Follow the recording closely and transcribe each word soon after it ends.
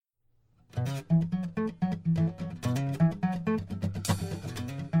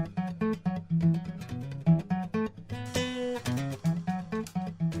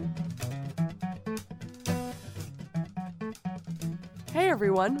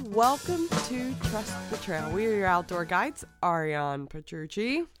everyone. Welcome to Trust the Trail. We are your outdoor guides, Ariane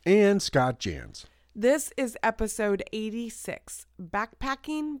Petrucci and Scott Jans. This is episode 86,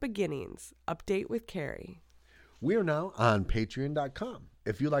 Backpacking Beginnings, Update with Carrie. We are now on Patreon.com.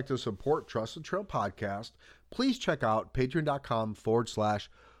 If you'd like to support Trust the Trail podcast, please check out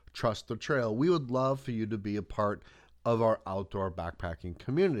Patreon.com/Trust the Trail. We would love for you to be a part of our outdoor backpacking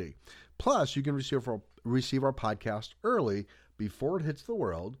community. Plus, you can receive our podcast early before it hits the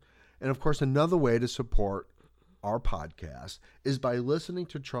world. And of course, another way to support our podcast is by listening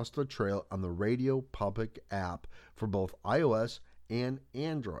to Trust the Trail on the Radio Public app for both iOS and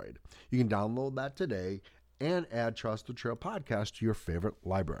Android. You can download that today and add Trust the Trail podcast to your favorite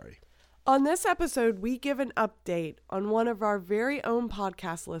library. On this episode, we give an update on one of our very own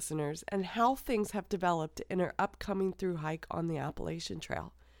podcast listeners and how things have developed in her upcoming through hike on the Appalachian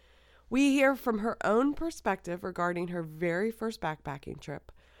Trail. We hear from her own perspective regarding her very first backpacking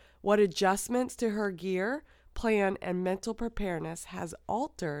trip, what adjustments to her gear, plan, and mental preparedness has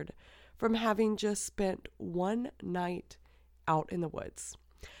altered from having just spent one night out in the woods.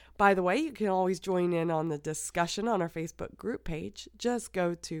 By the way, you can always join in on the discussion on our Facebook group page. Just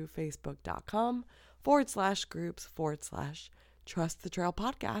go to facebook.com/groups/Trust the Trail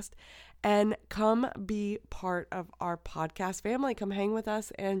podcast and come be part of our podcast family. Come hang with us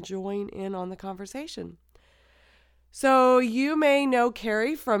and join in on the conversation. So you may know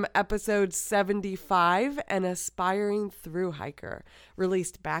Carrie from episode 75, An Aspiring Through Hiker,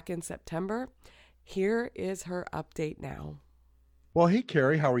 released back in September. Here is her update now. Well, hey,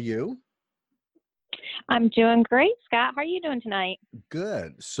 Carrie, how are you? I'm doing great, Scott. How are you doing tonight?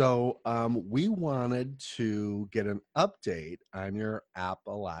 Good. So we wanted to get an update on your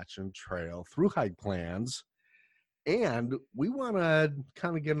Appalachian Trail through hike plans. And we want to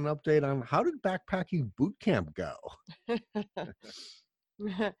kind of get an update on how did backpacking boot camp go?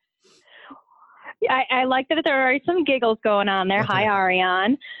 I like that there are some giggles going on there. Hi,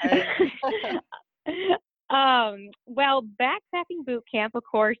 Ariane. Well, backpacking boot camp, of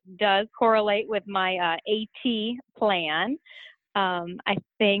course, does correlate with my AT plan. I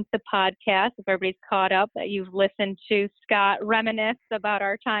think the podcast, if everybody's caught up, that you've listened to Scott reminisce about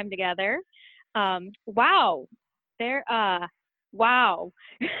our time together. Wow.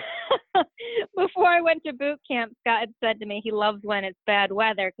 Before I went to boot camp, Scott had said to me he loves when it's bad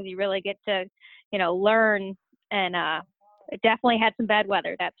weather because you really get to, learn, and it definitely had some bad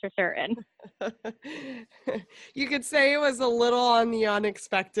weather, that's for certain. You could say it was a little on the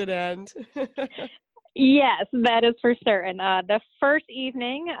unexpected end. Yes, that is for certain. The first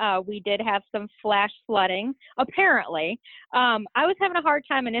evening, we did have some flash flooding, apparently. I was having a hard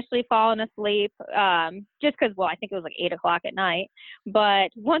time initially falling asleep, just because, I think it was like 8 o'clock at night.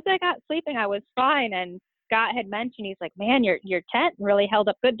 But once I got sleeping, I was fine. And Scott had mentioned, he's like, man, your tent really held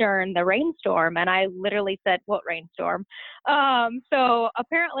up good during the rainstorm. And I literally said, what rainstorm? So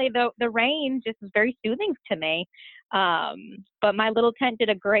apparently the rain just was very soothing to me. But my little tent did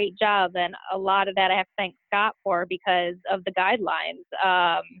a great job, and a lot of that I have to thank Scott for because of the guidelines.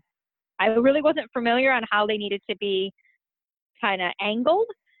 I really wasn't familiar on how they needed to be kind of angled,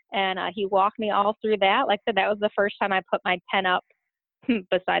 and he walked me all through that. Like I said, that was the first time I put my tent up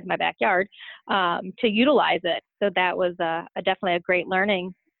besides my backyard to utilize it. So that was definitely a great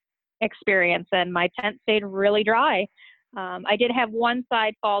learning experience, and my tent stayed really dry. I did have one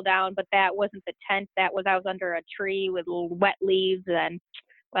side fall down, but that wasn't the tent. I was under a tree with wet leaves, and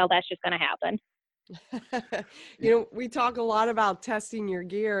that's just going to happen. We talk a lot about testing your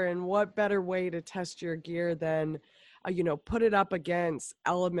gear, and what better way to test your gear than, put it up against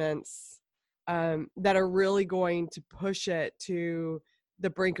elements that are really going to push it to the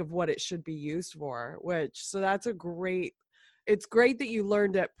brink of what it should be used for, so that's it's great that you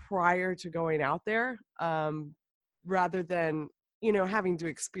learned it prior to going out there. Rather than, having to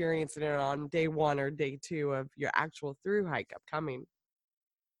experience it on day 1 or day 2 of your actual through hike upcoming.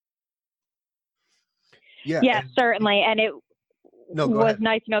 Yeah, certainly. And it was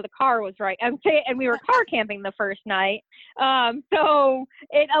nice to know the car was right. And we were car camping the first night. So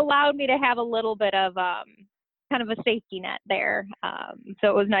it allowed me to have a little bit of kind of a safety net there. So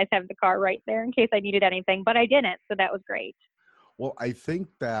it was nice having the car right there in case I needed anything, but I didn't. So that was great. Well, I think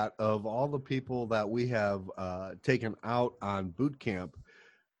that of all the people that we have taken out on boot camp,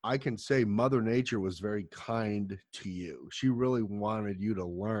 I can say Mother Nature was very kind to you. She really wanted you to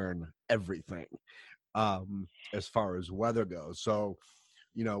learn everything as far as weather goes. So,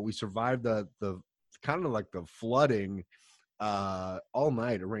 we survived the kind of like the flooding all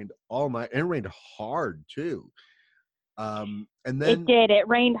night. It rained all night, and it rained hard too. And It then did. It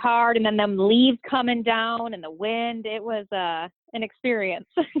rained hard, and then them leaves coming down and the wind. It was an experience.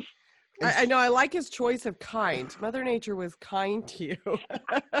 I know. I like his choice of kind. Mother Nature was kind to you.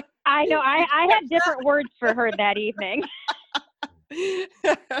 I know. I had different words for her that evening.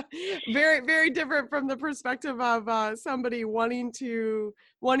 Very, very different from the perspective of somebody wanting you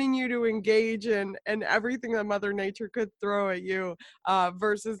to engage in and everything that Mother Nature could throw at you,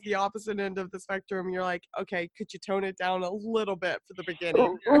 versus the opposite end of the spectrum. You're like, okay, could you tone it down a little bit for the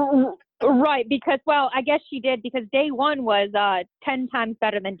beginning? Right, because, well, I guess she did, because day one was 10 times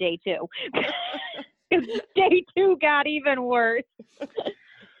better than day two. Day two got even worse.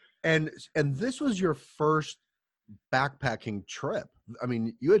 and this was your first backpacking trip. I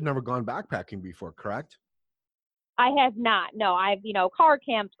mean, you had never gone backpacking before, correct? I have not. No, I've car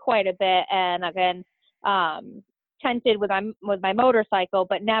camped quite a bit, and I've been tented with my motorcycle,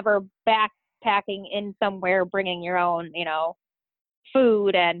 but never backpacking in somewhere, bringing your own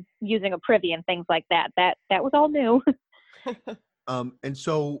food and using a privy and things like that. That was all new. And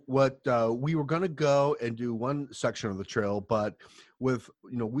so what we were going to go and do one section of the trail, but with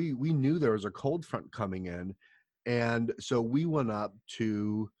we knew there was a cold front coming in, and so we went up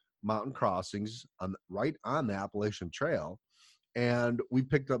to Mountain Crossings right on the Appalachian Trail, and we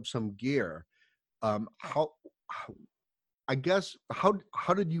picked up some gear. How I guess how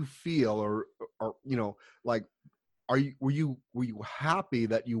did you feel, or like were you happy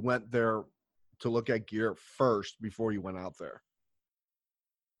that you went there to look at gear first before you went out there?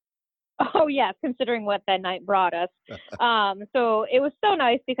 Oh, yes, considering what that night brought us. So it was so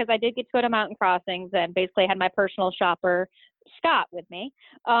nice because I did get to go to Mountain Crossings and basically had my personal shopper, Scott, with me,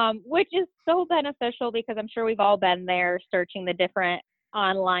 which is so beneficial because I'm sure we've all been there searching the different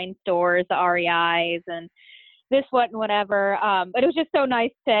online stores, the REIs, and this, what, and whatever. But it was just so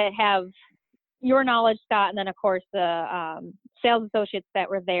nice to have your knowledge, Scott, and then, of course, the sales associates that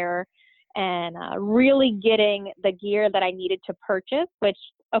were there, and really getting the gear that I needed to purchase, which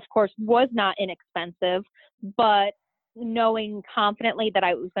of course was not inexpensive, but knowing confidently that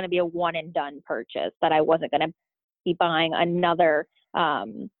I was going to be a one and done purchase, that I wasn't going to be buying another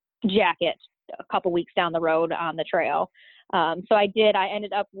jacket a couple weeks down the road on the trail. So I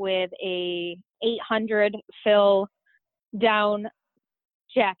ended up with a 800 fill down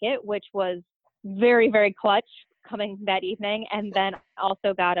jacket, which was very, very clutch coming that evening, and then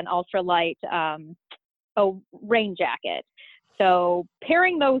also got an ultralight rain jacket. So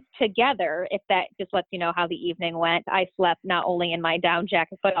pairing those together, if that just lets you know how the evening went, I slept not only in my down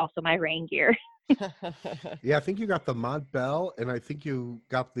jacket, but also my rain gear. Yeah, I think you got the Montbell, and I think you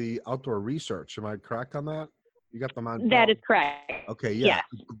got the Outdoor Research. Am I correct on that? You got the Montbell? That is correct. Okay, yeah.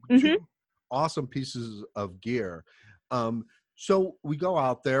 Yes. Two awesome pieces of gear. So we go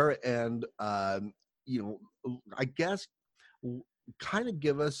out there and, I guess kind of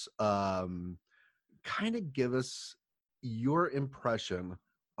give us your impression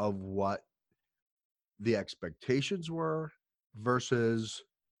of what the expectations were versus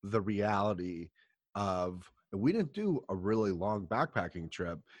the reality of. We didn't do a really long backpacking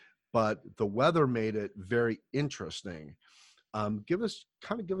trip, but the weather made it very interesting. Give us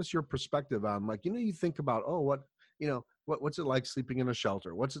your perspective on, like, you think about, what's it like sleeping in a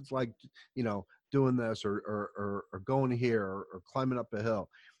shelter? What's it like, doing this or going here or climbing up a hill?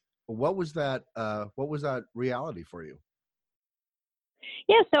 What was that reality for you?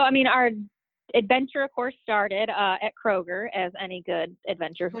 Yeah, so I mean, our adventure, of course, started at Kroger, as any good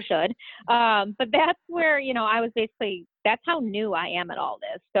adventure should. But that's where, I was that's how new I am at all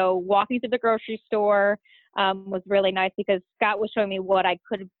this. So walking through the grocery store was really nice because Scott was showing me what I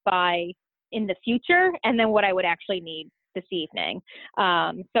could buy in the future and then what I would actually need this evening.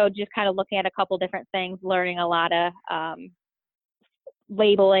 So just kind of looking at a couple different things, learning a lot of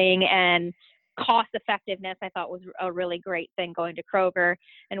labeling and cost effectiveness, I thought was a really great thing, going to Kroger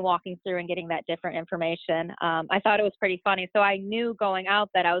and walking through and getting that different information. I thought it was pretty funny. So I knew going out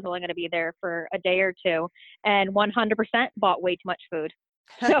that I was only going to be there for a day or two, and 100% bought way too much food.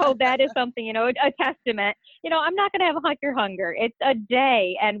 So that is something, a testament. I'm not going to have hunker hunger. It's a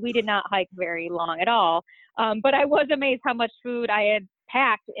day, and we did not hike very long at all. But I was amazed how much food I had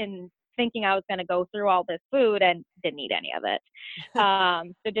packed in thinking I was going to go through all this food and didn't eat any of it.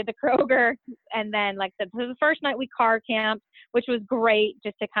 So did the Kroger, and then the first night we car camped, which was great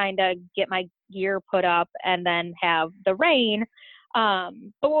just to kind of get my gear put up and then have the rain. But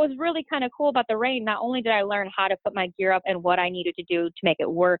what was really kind of cool about the rain, not only did I learn how to put my gear up and what I needed to do to make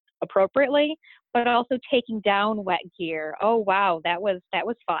it work appropriately, but also taking down wet gear. Oh, wow, that was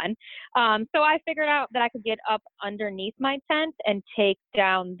fun. So I figured out that I could get up underneath my tent and take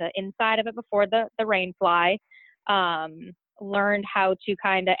down the inside of it before the rain fly. learned how to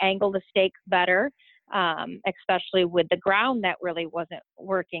kind of angle the stakes better, especially with the ground that really wasn't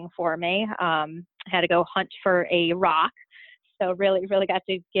working for me. Had to go hunt for a rock. So really got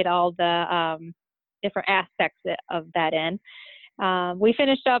to get all the different aspects of that in. We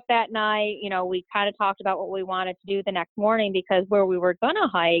finished up that night. We kind of talked about what we wanted to do the next morning, because where we were going to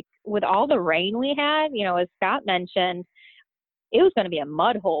hike, with all the rain we had, as Scott mentioned, it was going to be a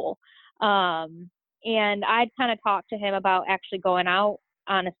mud hole. And I'd kind of talked to him about actually going out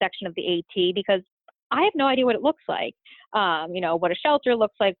on a section of the AT, because I have no idea what it looks like. What a shelter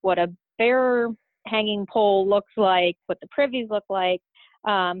looks like, what a bear hanging pole looks like, what the privies look like.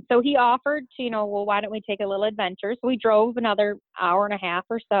 So he offered to, well, why don't we take a little adventure? So we drove another hour and a half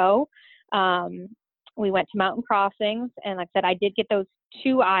or so. We went to Mountain Crossings, and like I said, I did get those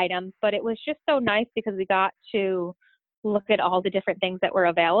 2 items, but it was just so nice because we got to look at all the different things that were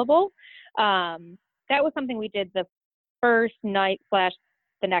available. That was something we did the first night /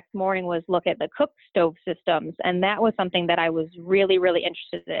 the next morning, was look at the cook stove systems. And that was something that I was really, really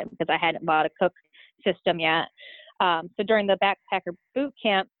interested in, because I hadn't bought a cook system yet. So during the backpacker boot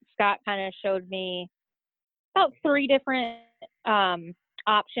camp, Scott kind of showed me about 3 different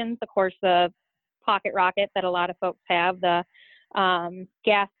options. Of course, the pocket rocket that a lot of folks have, the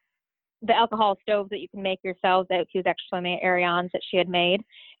alcohol stoves that you can make yourself, that he was actually making Ariane's that she had made,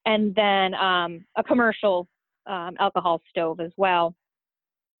 and then a commercial alcohol stove as well.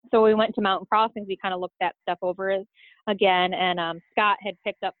 So we went to Mountain Crossings. We kind of looked that stuff over again, and Scott had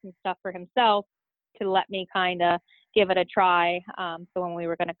picked up some stuff for himself to let me kind of give it a try. So when we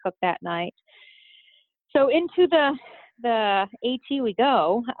were going to cook that night, so into the AT we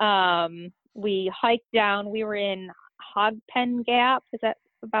go. We hiked down. We were in Hogpen Gap. Is that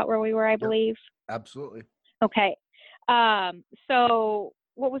about where we were, I believe? Yep, absolutely. Okay. So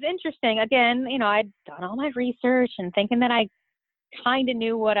what was interesting, again, I'd done all my research and thinking that I kind of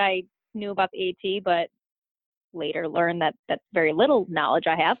knew what I knew about the AT, but later learned that that's very little knowledge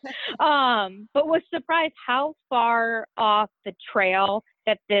I have. But was surprised how far off the trail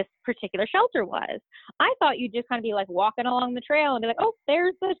that this particular shelter was. I thought you'd just kind of be like walking along the trail and be like, oh,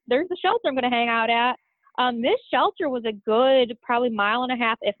 there's the shelter I'm going to hang out at. This shelter was a good probably 1.5 miles,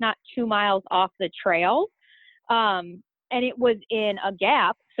 if not 2 miles off the trail. And it was in a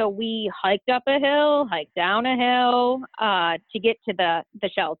gap. So we hiked up a hill, hiked down a hill to get to the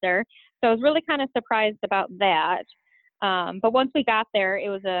shelter. So I was really kind of surprised about that. But once we got there, it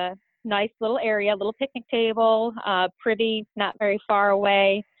was a nice little area, little picnic table, privy not very far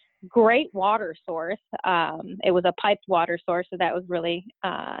away, great water source. It was a piped water source, so that was really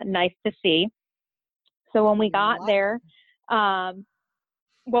nice to see. So when we got there,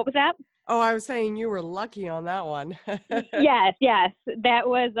 what was that? Oh, I was saying you were lucky on that one. Yes. That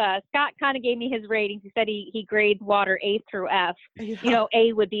was, Scott kind of gave me his ratings. He said he grades water A through F. Yeah.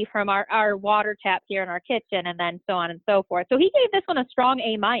 A would be from our water tap here in our kitchen, and then so on and so forth. So he gave this one a strong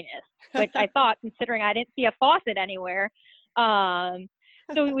A-, which I thought, considering I didn't see a faucet anywhere.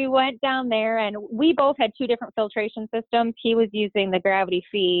 So we went down there, and we both had 2 different filtration systems. He was using the gravity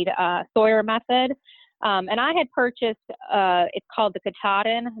feed Sawyer method. And I had purchased, it's called the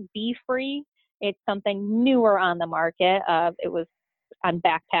Katahdin Bee Free. It's something newer on the market. It was on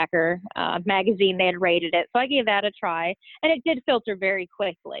Backpacker magazine. They had rated it. So I gave that a try, and it did filter very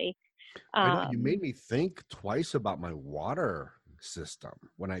quickly. I know, you made me think twice about my water system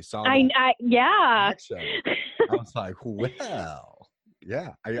when I saw yeah. action. I was like, well,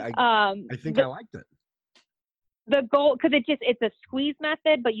 yeah, I think I liked it. The goal, because it's a squeeze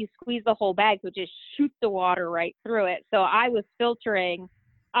method, but you squeeze the whole bag, so it just shoots the water right through it. So I was filtering.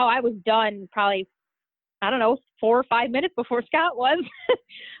 I was done probably, 4 or 5 minutes before Scott was.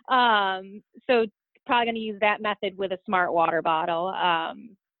 So probably going to use that method with a smart water bottle.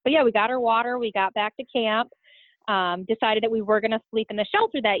 But yeah, we got our water. We got back to camp. Decided that we were going to sleep in the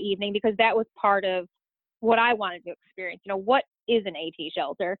shelter that evening, because that was part of what I wanted to experience. What is an AT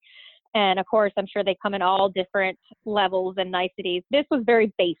shelter? And of course, I'm sure they come in all different levels and niceties. This was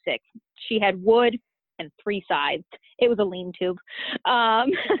very basic. She had wood and 3 sides. It was a lean tube.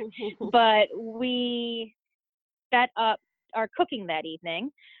 But we set up our cooking that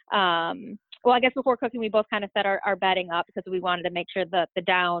evening. Well, I guess before cooking, we both kind of set our bedding up, because we wanted to make sure that the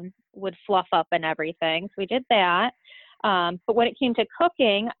down would fluff up and everything. So we did that. But when it came to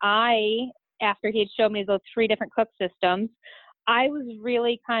cooking, after he had showed me those 3 different cook systems, I was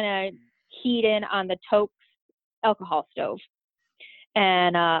really kind of keyed in on the Toaks alcohol stove.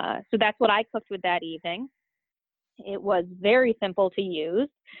 And so that's what I cooked with that evening. It was very simple to use.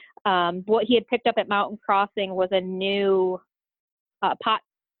 What he had picked up at Mountain Crossing was a new pot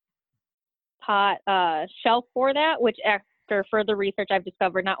pot shelf for that, which after further research I've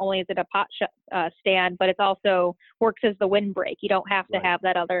discovered not only is it a pot stand, but it also works as the windbreak. You don't have to Right. have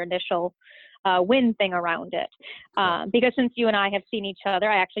that other initial wind thing around it. Because since you and I have seen each other,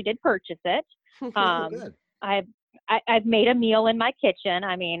 I actually did purchase it. Good. I've made a meal in my kitchen.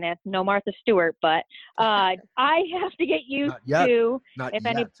 I mean, it's no Martha Stewart, but I have to get used to. Not if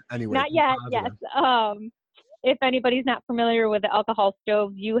yet. any, Anyway, not be yet. positive. Yes. If anybody's not familiar with the alcohol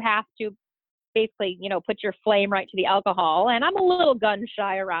stove, you have to basically, put your flame right to the alcohol. And I'm a little gun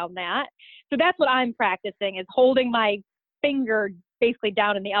shy around that. So that's what I'm practicing, is holding my finger basically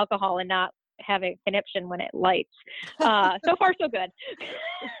down in the alcohol and not having conniption when it lights. So far, so good.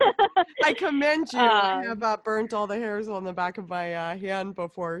 I commend you. I have burnt all the hairs on the back of my hand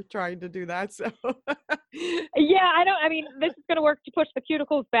before trying to do that. So yeah, I mean, this is going to work to push the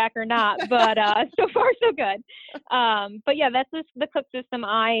cuticles back or not, but so far so good. But yeah, that's the cook system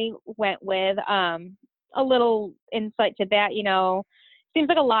I went with. A little insight to that, seems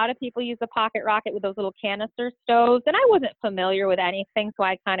like a lot of people use the Pocket Rocket with those little canister stoves, and I wasn't familiar with anything, so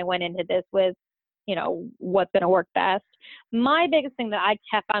I kind of went into this with, what's going to work best. My biggest thing that I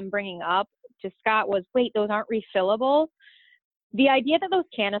kept on bringing up to Scott was, wait, those aren't refillable. The idea that those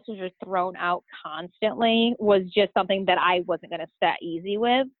canisters are thrown out constantly was just something that I wasn't going to set easy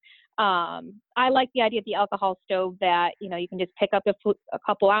with. I like the idea of the alcohol stove that, you can just pick up a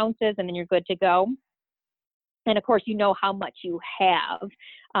couple ounces and then you're good to go. And of course, how much you have.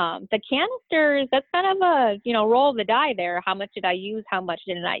 The canisters, that's kind of a, roll of the die there. How much did I use? How much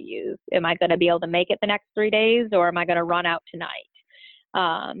didn't I use? Am I going to be able to make it the next 3 days, or am I going to run out tonight?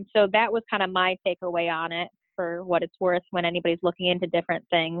 So that was kind of my takeaway on it. For what it's worth, when anybody's looking into different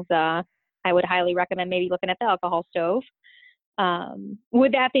things, I would highly recommend maybe looking at the alcohol stove.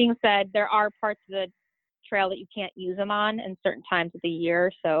 With that being said, there are parts of the trail that you can't use them on in certain times of the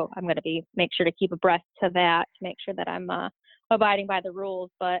year, so I'm going to make sure to keep abreast to that to make sure that I'm abiding by the rules.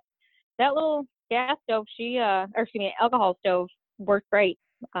 But that little gas stove, alcohol stove worked great.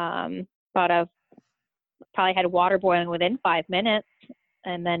 But I've probably had water boiling within 5 minutes,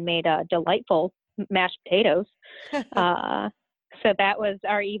 and then made delightful mashed potatoes. So that was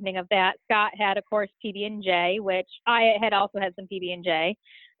our evening of that. Scott had, of course, PB&J, which I had also had some PB&J.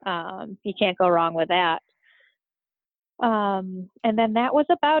 You can't go wrong with that. And then that was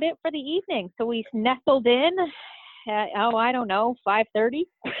about it for the evening. So we nestled in at, I don't know, 5:30,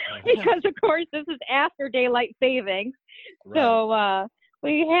 because of course this is after daylight savings. Right. So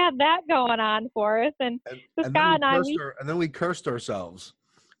we had that going on for us, and so Scott and I, and then we cursed ourselves.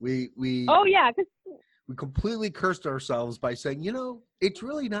 We oh yeah, we completely cursed ourselves by saying, it's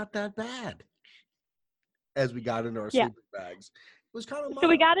really not that bad. As we got into our sleeping bags. It was kind of so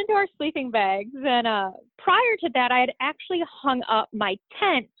we got into our sleeping bags, and prior to that, I had actually hung up my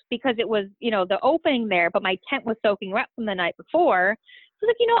tent because it was, the opening there, but my tent was soaking wet from the night before. So I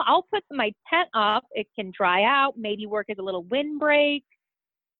was like, I'll put my tent up. It can dry out, maybe work as a little windbreak.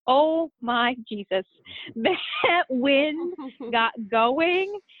 Oh my Jesus. That wind got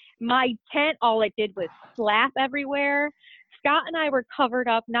going. My tent, all it did was slap everywhere. Scott and I were covered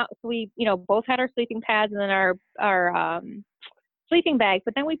up. So we, both had our sleeping pads and then our sleeping bags,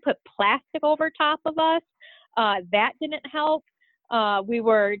 but then we put plastic over top of us. That didn't help. We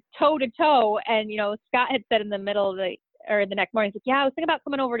were toe to toe, and Scott had said in the middle of the next morning, he's like, yeah, I was thinking about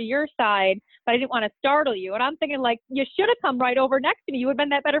coming over to your side, but I didn't want to startle you. And I'm thinking, like, you should have come right over next to me. You would have been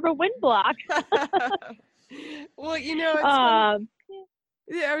that better of a wind block. Well, it's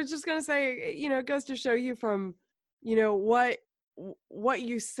I was just gonna say, it goes to show you from, what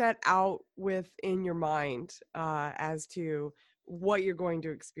you set out with in your mind as to what you're going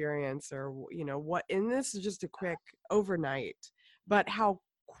to experience, or what. And this is just a quick overnight, but how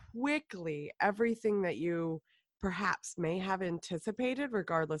quickly everything that you perhaps may have anticipated,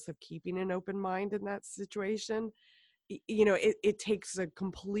 regardless of keeping an open mind in that situation, it takes a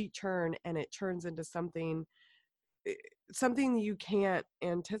complete turn, and it turns into something you can't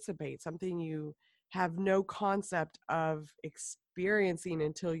anticipate, something you have no concept of experiencing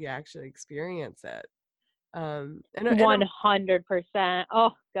until you actually experience it. 100%.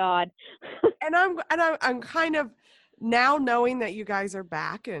 Oh God. and I'm kind of now knowing that you guys are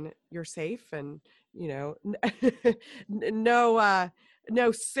back and you're safe, and no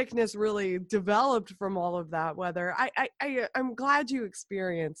sickness really developed from all of that weather. I'm glad you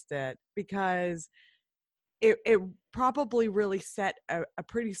experienced it, because it probably really set a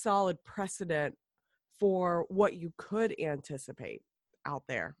pretty solid precedent for what you could anticipate out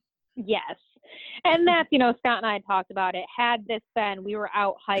there. Yes. And that's, Scott and I had talked about it. Had this been, we were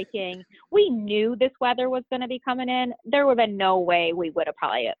out hiking, we knew this weather was going to be coming in. There would have been no way we would have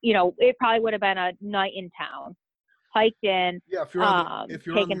probably, it probably would have been a night in town, hiked in, Yeah, if you're on the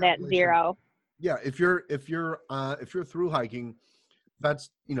taking that Appalachian, zero. yeah, if you're through hiking, that's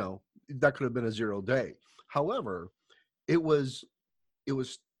that could have been a 0 day. However, it was it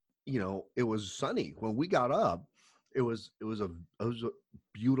was sunny when we got up. It was a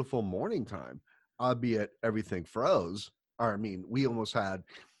beautiful morning time, albeit everything froze. I mean, we almost had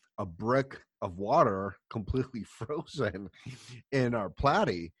a brick of water completely frozen in our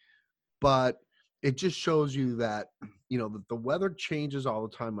platy, but it just shows you that that the weather changes all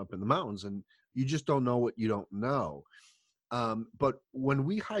the time up in the mountains, and you just don't know what you don't know. But when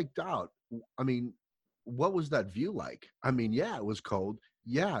we hiked out, I mean, what was that view like? I mean, yeah, it was cold.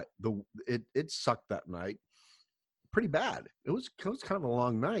 Yeah, it sucked that night pretty bad. It was kind of a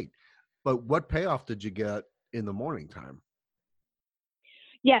long night. But what payoff did you get in the morning time?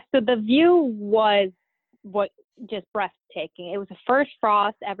 Yeah, so the view was just breathtaking. It was the first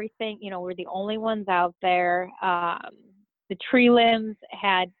frost, everything, we're the only ones out there. The tree limbs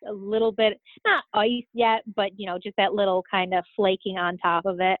had a little bit, not ice yet, but, just that little kind of flaking on top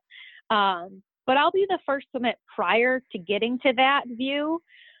of it. But I'll be the first to admit, prior to getting to that view,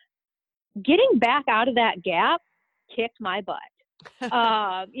 getting back out of that gap kicked my butt. And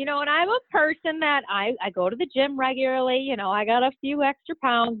I'm a person that I go to the gym regularly. I got a few extra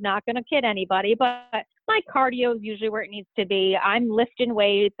pounds, not going to kid anybody, but my cardio is usually where it needs to be. I'm lifting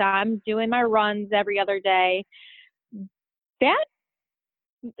weights. I'm doing my runs every other day.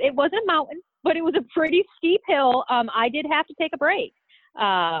 It wasn't a mountain, but it was a pretty steep hill. I did have to take a break.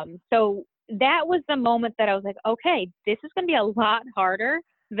 So that was the moment that I was like, okay, this is going to be a lot harder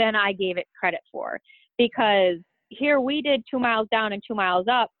than I gave it credit for, because here we did 2 miles down and 2 miles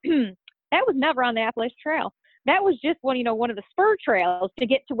up. That was never on the Appalachian Trail. That was just one of the spur trails to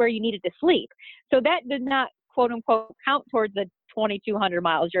get to where you needed to sleep. So that did not, quote unquote, count towards the 2,200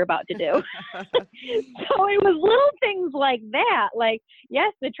 miles you're about to do. So it was little things like that. Like,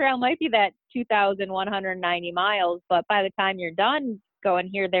 yes, the trail might be that 2,190 miles, but by the time you're done going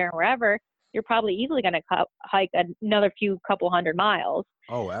here, there, and wherever, you're probably easily going to hike another couple hundred miles.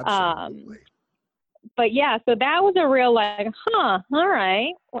 Oh, absolutely. But yeah, so that was a real all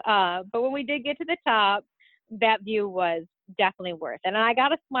right. But when we did get to the top, that view was definitely worth it. And I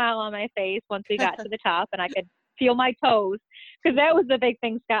got a smile on my face once we got to the top, and I could feel my toes, because that was the big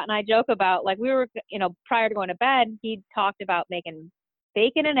thing Scott and I joke about. Like, we were, prior to going to bed, he talked about making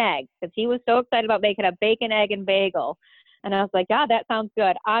bacon and eggs, because he was so excited about making a bacon, egg, and bagel. And I was like, God, that sounds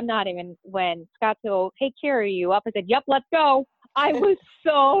good. I'm not even, when Scott said, oh, hey, Carrie, are you up? I said, yep, let's go. I was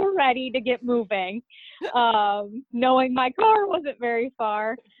so ready to get moving, knowing my car wasn't very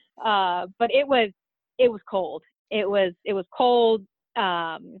far. But it was cold. It was cold.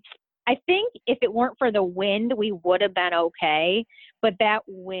 I think if it weren't for the wind, we would have been okay. But that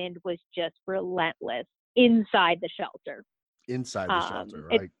wind was just relentless inside the shelter. Inside the shelter,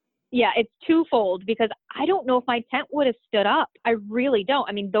 right? It's twofold, because I don't know if my tent would have stood up. I really don't.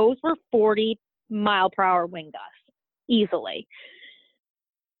 I mean, those were 40-mile-per-hour wind gusts. Easily.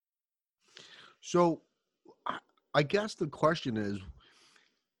 So I guess the question is,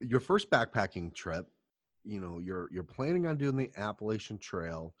 your first backpacking trip, you're planning on doing the Appalachian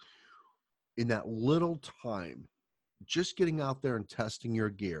Trail. In that little time, just getting out there and testing your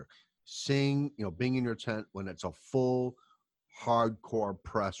gear, seeing, being in your tent when it's a full hardcore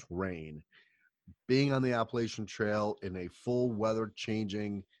press rain, being on the Appalachian Trail in a full weather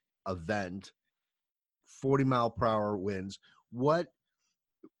changing event, 40-mile-per-hour winds.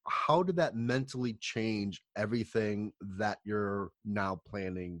 How did that mentally change everything that you're now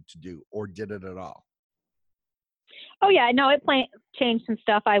planning to do, or did it at all? Oh yeah, no, it changed some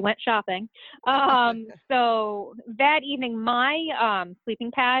stuff. I went shopping. So that evening, my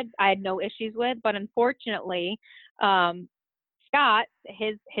sleeping pad, I had no issues with, but unfortunately, Scott,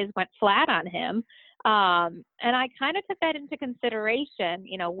 his went flat on him. And I kind of took that into consideration.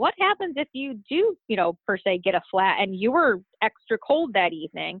 What happens if you do, per se, get a flat, and you were extra cold that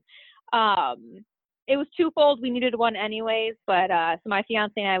evening? It was twofold. We needed one anyways, but so my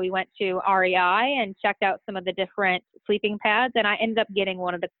fiance and I, we went to REI and checked out some of the different sleeping pads, and I ended up getting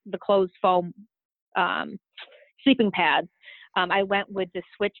one of the closed foam sleeping pads. I went with the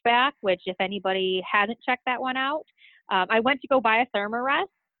Switchback, which, if anybody hasn't checked that one out, I went to go buy a Thermarest,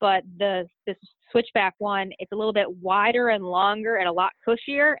 but the Switchback one, it's a little bit wider and longer and a lot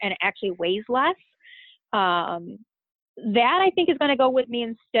cushier, and it actually weighs less. That I think is going to go with me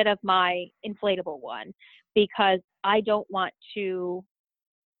instead of my inflatable one, because I don't want to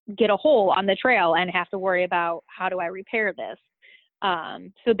get a hole on the trail and have to worry about how do I repair this.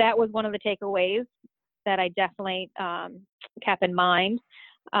 So that was one of the takeaways that I definitely kept in mind.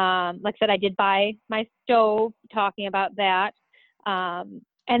 Like I said, I did buy my stove, talking about that.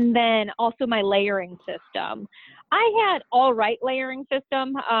 And then also my layering system. I had all right layering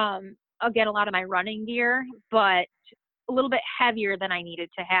system. Again, a lot of my running gear, but a little bit heavier than I needed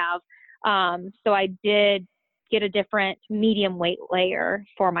to have. So I did get a different medium weight layer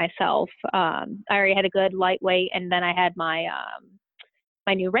for myself. I already had a good lightweight, and then I had my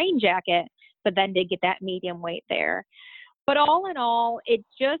my new rain jacket, but then did get that medium weight there. But all in all, it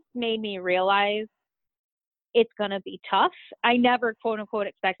just made me realize it's going to be tough. I never, quote unquote,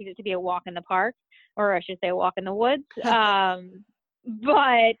 expected it to be a walk in the park, or I should say a walk in the woods.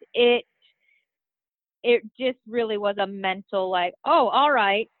 But it just really was a mental, like, oh, all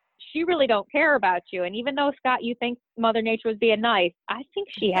right, she really don't care about you. And even though, Scott, you think Mother Nature was being nice, I think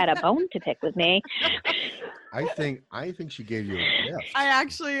she had a bone to pick with me. I think she gave you a gift. I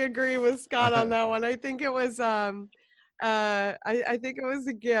actually agree with Scott on that one. I think it was I think it was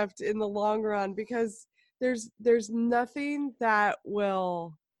a gift in the long run, because there's nothing that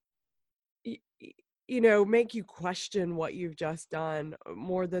will make you question what you've just done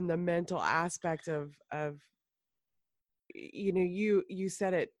more than the mental aspect of you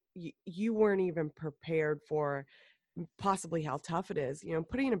said it, you weren't even prepared for possibly how tough it is.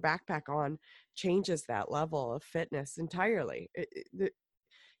 Putting a backpack on changes that level of fitness entirely.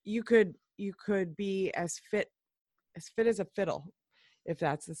 You could be as fit as a fiddle, if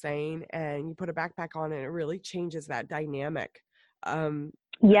that's the saying, and you put a backpack on and it really changes that dynamic.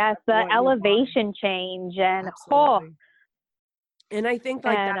 Yes, the elevation change, and absolutely. And I think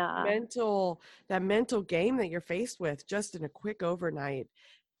like that mental game that you're faced with just in a quick overnight,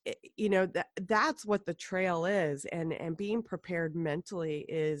 that's what the trail is, and being prepared mentally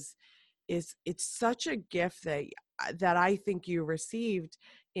is it's such a gift that I think you received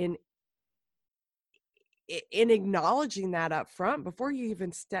in acknowledging that up front before you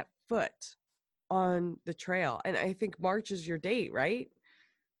even step foot on the trail. And I think March is your date, right?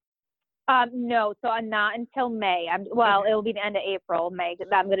 No, so I'm not until May. It'll be the end of April, May,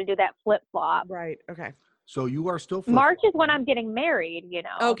 because I'm going to do that flip flop. Right. Okay. So you are still March is when I'm getting married,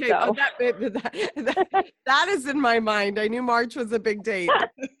 Okay, so. that is in my mind. I knew March was a big date.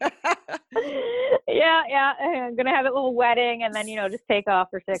 Yeah. I'm gonna have a little wedding, and then just take off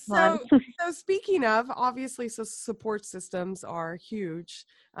for 6 months. So speaking of, obviously, so support systems are huge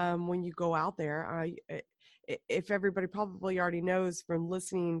when you go out there. If everybody probably already knows from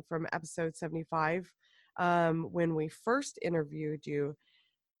listening from episode 75, when we first interviewed you,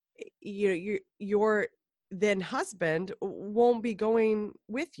 your then husband won't be going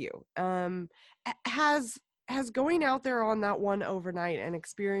with you. Has going out there on that one overnight and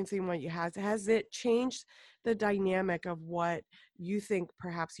experiencing what you has it changed the dynamic of what you think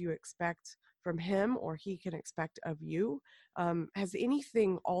perhaps you expect from him or he can expect of you? Has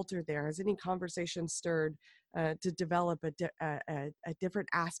anything altered there? Has any conversation stirred to develop a different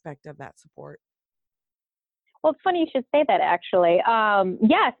aspect of that support? Well, it's funny you should say that, actually.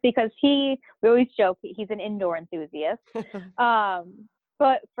 Yes, because we always joke he's an indoor enthusiast.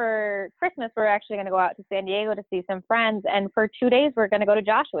 But for Christmas, we're actually going to go out to San Diego to see some friends. And for 2 days, we're going to go to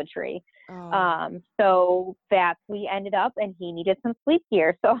Joshua Tree. So we ended up, and he needed some sleep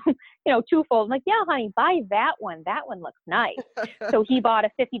gear. So, twofold. I'm like, yeah, honey, buy that one. That one looks nice. So he bought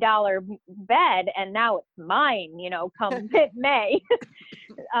a $50 bed, and now it's mine, come mid-May.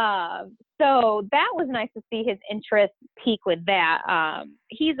 So that was nice to see his interest peak with that.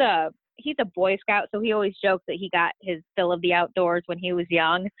 He's a Boy Scout, so he always jokes that he got his fill of the outdoors when he was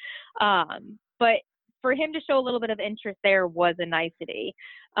young. But for him to show a little bit of interest there was a nicety.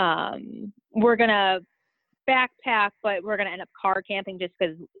 We're going to backpack, but we're going to end up car camping just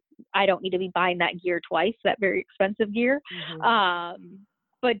because I don't need to be buying that gear twice, that very expensive gear. Mm-hmm.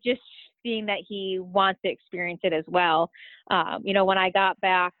 But just seeing that he wants to experience it as well. When I got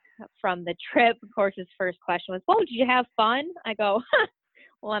back from the trip, of course, his first question was, well, did you have fun? I go,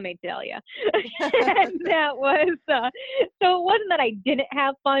 well, let me tell you. And that was, so it wasn't that I didn't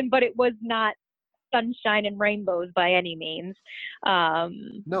have fun, but it was not sunshine and rainbows by any means.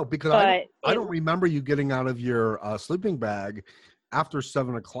 No, because I don't remember you getting out of your sleeping bag after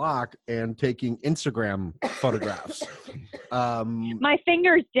 7:00 and taking Instagram photographs. My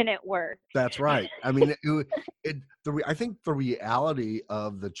fingers didn't work. That's right. I mean, I think the reality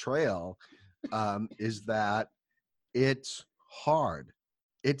of the trail is that it's hard.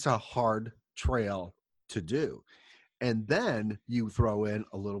 It's a hard trail to do. And then you throw in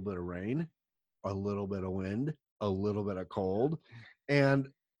a little bit of rain, a little bit of wind, a little bit of cold. And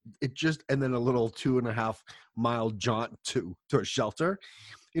it just, and then a little 2.5 mile jaunt to a shelter,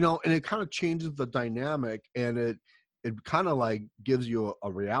 and it kind of changes the dynamic, and it kind of like gives you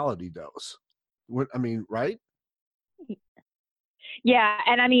a reality dose. I mean, right? Yeah,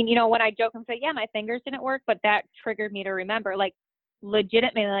 and I mean, when I joke and say, "Yeah, my fingers didn't work," but that triggered me to remember, like,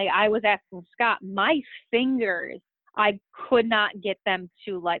 legitimately, like, I was asking Scott, my fingers, I could not get them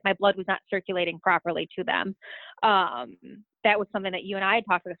to, like, my blood was not circulating properly to them. Um, that was something that you and I had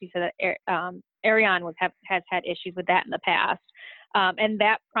talked about. You said that Ariane has had issues with that in the past. And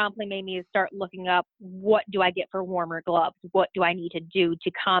that promptly made me start looking up, what do I get for warmer gloves? What do I need to do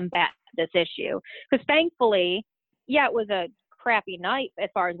to combat this issue? Because thankfully, yeah, it was a crappy night as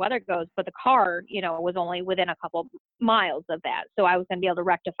far as weather goes, but the car, was only within a couple miles of that. So I was going to be able to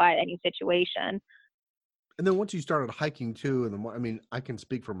rectify any situation. And then once you started hiking too, I mean, I can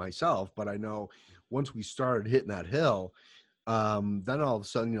speak for myself, but I know once we started hitting that hill, then all of a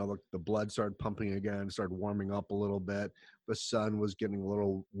sudden, the blood started pumping again, started warming up a little bit. The sun was getting a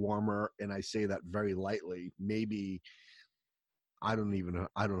little warmer, and I say that very lightly. Maybe I don't know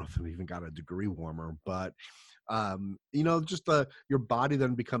if it even got a degree warmer, but just your body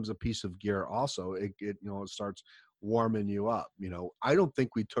then becomes a piece of gear. Also, it starts warming you up. I don't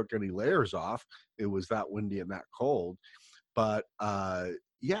think we took any layers off. It was that windy and that cold, but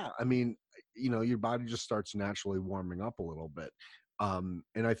yeah, I mean, your body just starts naturally warming up a little bit.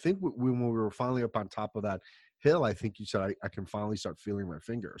 And I think when we were finally up on top of that hill, I think you said I can finally start feeling my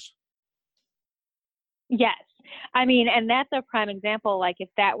fingers. Yes. I mean, and that's a prime example. Like, if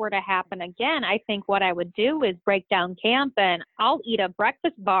that were to happen again, I think what I would do is break down camp, and I'll eat a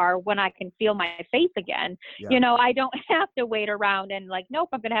breakfast bar when I can feel my face again. Yeah. I don't have to wait around and like, nope,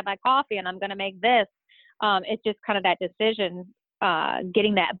 I'm going to have my coffee and I'm going to make this. It's just kind of that decision,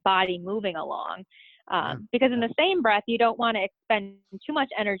 getting that body moving along. Because in the same breath, you don't want to expend too much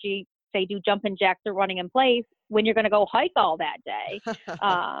energy, say do jumping jacks or running in place, when you're going to go hike all that day.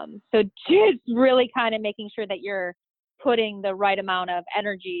 So just really kind of making sure that you're putting the right amount of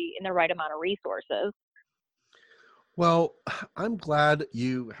energy in the right amount of resources. Well, I'm glad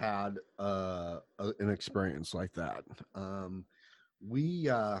you had an experience like that. We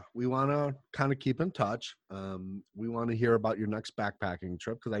want to kind of keep in touch. We want to hear about your next backpacking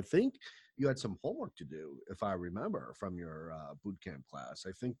trip, because I think you had some homework to do, if I remember, from your boot camp class.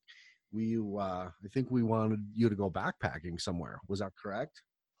 I think we wanted you to go backpacking somewhere. Was that correct?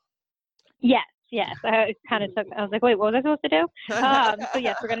 Yes. I was like, wait, what was I supposed to do? So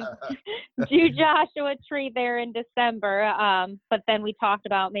yes, we're going to do Joshua Tree there in December. But then we talked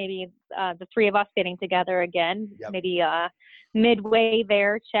about maybe the three of us getting together again, maybe midway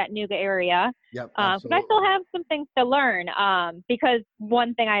there, Chattanooga area. Yep. But I still have some things to learn, because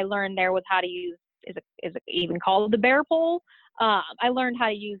one thing I learned there was how to use, is it even called the bear pole? I learned how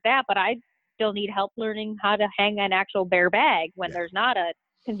to use that, but I still need help learning how to hang an actual bear bag when there's not a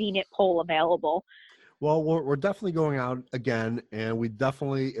convenient pole available. Well, we're definitely going out again, and we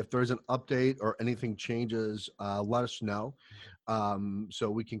definitely, if there's an update or anything changes, let us know,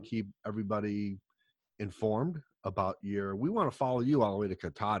 so we can keep everybody informed about we want to follow you all the way to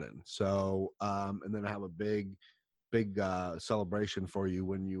Katahdin. So, and then have a big celebration for you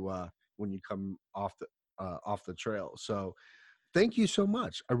when you come off the trail. So, thank you so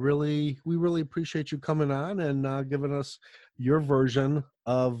much. We really appreciate you coming on and giving us your version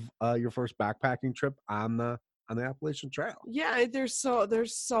of your first backpacking trip on the Appalachian Trail. Yeah, there's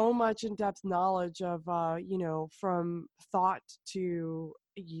so much in-depth knowledge of from thought to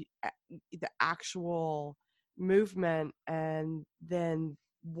the actual movement, and then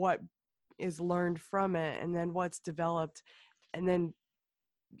what is learned from it, and then what's developed, and then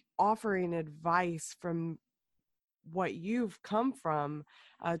offering advice from what you've come from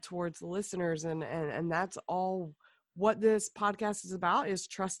towards the listeners, and that's all what this podcast is about, is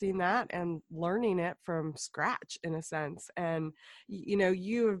trusting that and learning it from scratch, in a sense. And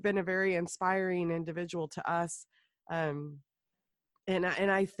you have been a very inspiring individual to us, and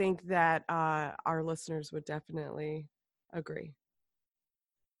I think that our listeners would definitely agree.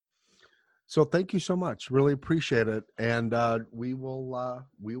 So thank you so much. Really appreciate it, and we will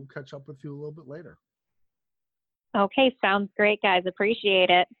catch up with you a little bit later. Okay, sounds great, guys. Appreciate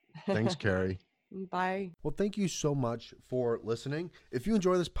it. Thanks, Carrie. Bye. Well, thank you so much for listening. If you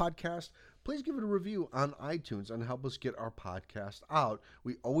enjoy this podcast, please give it a review on iTunes and help us get our podcast out.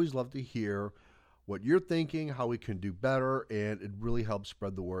 We always love to hear what you're thinking, how we can do better, and it really helps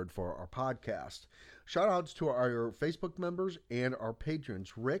spread the word for our podcast. Shout outs to our Facebook members and our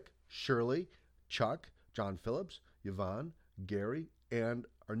patrons: Rick, Shirley, Chuck, John Phillips, Yvonne, Gary, and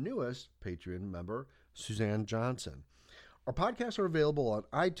our newest Patreon member, Suzanne Johnson. Our podcasts are available on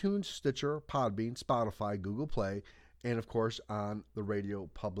iTunes, Stitcher, Podbean, Spotify, Google Play, and of course on the Radio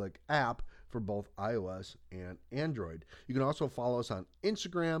Public app for both iOS and Android. You can also follow us on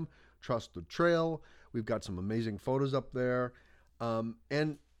Instagram, Trust the Trail. We've got some amazing photos up there.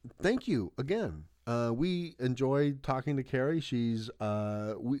 And thank you again. We enjoyed talking to Carrie.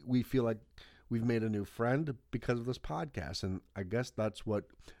 We feel like we've made a new friend because of this podcast, and I guess that's what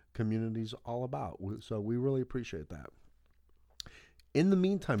community's all about. So we really appreciate that. In the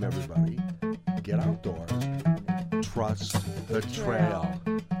meantime, everybody, get outdoors, trust the trail.